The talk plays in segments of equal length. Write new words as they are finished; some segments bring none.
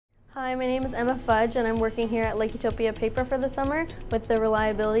Hi, my name is Emma Fudge and I'm working here at Lake Utopia Paper for the summer with the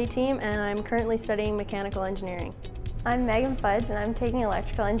reliability team, and I'm currently studying mechanical engineering. I'm Megan Fudge and I'm taking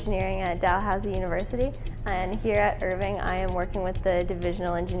electrical engineering at Dalhousie University, and here at Irving I am working with the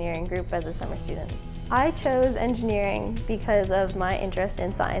divisional engineering group as a summer student. I chose engineering because of my interest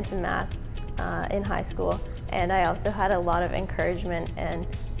in science and math in high school, and I also had a lot of encouragement and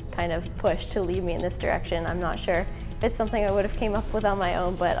kind of push to lead me in this direction. I'm not sure if it's something I would have came up with on my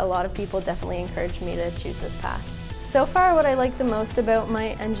own, but a lot of people definitely encouraged me to choose this path. So far, what I like the most about my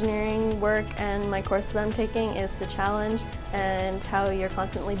engineering work and my courses I'm taking is the challenge and how you're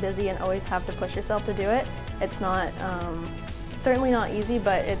constantly busy and always have to push yourself to do it. It's not, certainly not easy,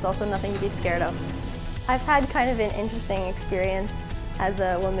 but it's also nothing to be scared of. I've had kind of an interesting experience as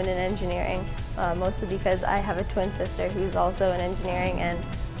a woman in engineering, mostly because I have a twin sister who's also in engineering and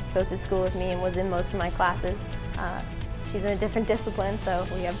goes to school with me and was in most of my classes. She's in a different discipline, so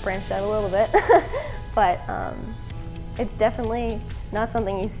we have branched out a little bit. But it's definitely not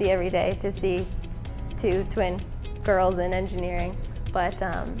something you see every day, to see two twin girls in engineering. But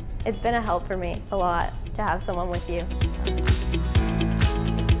it's been a help for me a lot to have someone with you.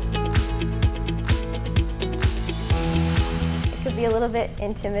 It could be a little bit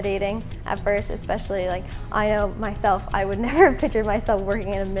intimidating at first, especially I know myself, I would never picture myself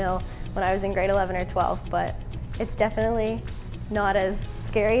working in a mill when I was in grade 11 or 12, but it's definitely not as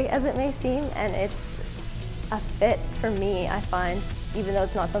scary as it may seem, and it's a fit for me, I find, even though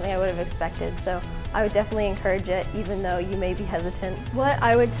it's not something I would have expected. So I would definitely encourage it, even though you may be hesitant. What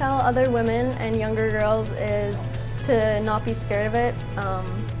I would tell other women and younger girls is to not be scared of it.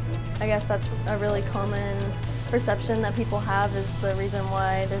 I guess that's a really common perception that people have, is the reason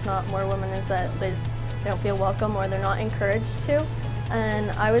why there's not more women is that they don't feel welcome or they're not encouraged to.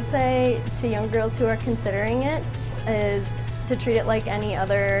 And I would say to young girls who are considering it is to treat it like any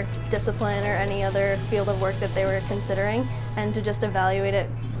other discipline or any other field of work that they were considering, and to just evaluate it.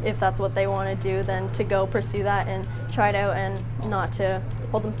 If that's what they want to do, then to go pursue that and try it out and not to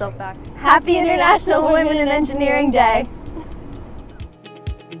hold themselves back. Happy International Women in Engineering Day!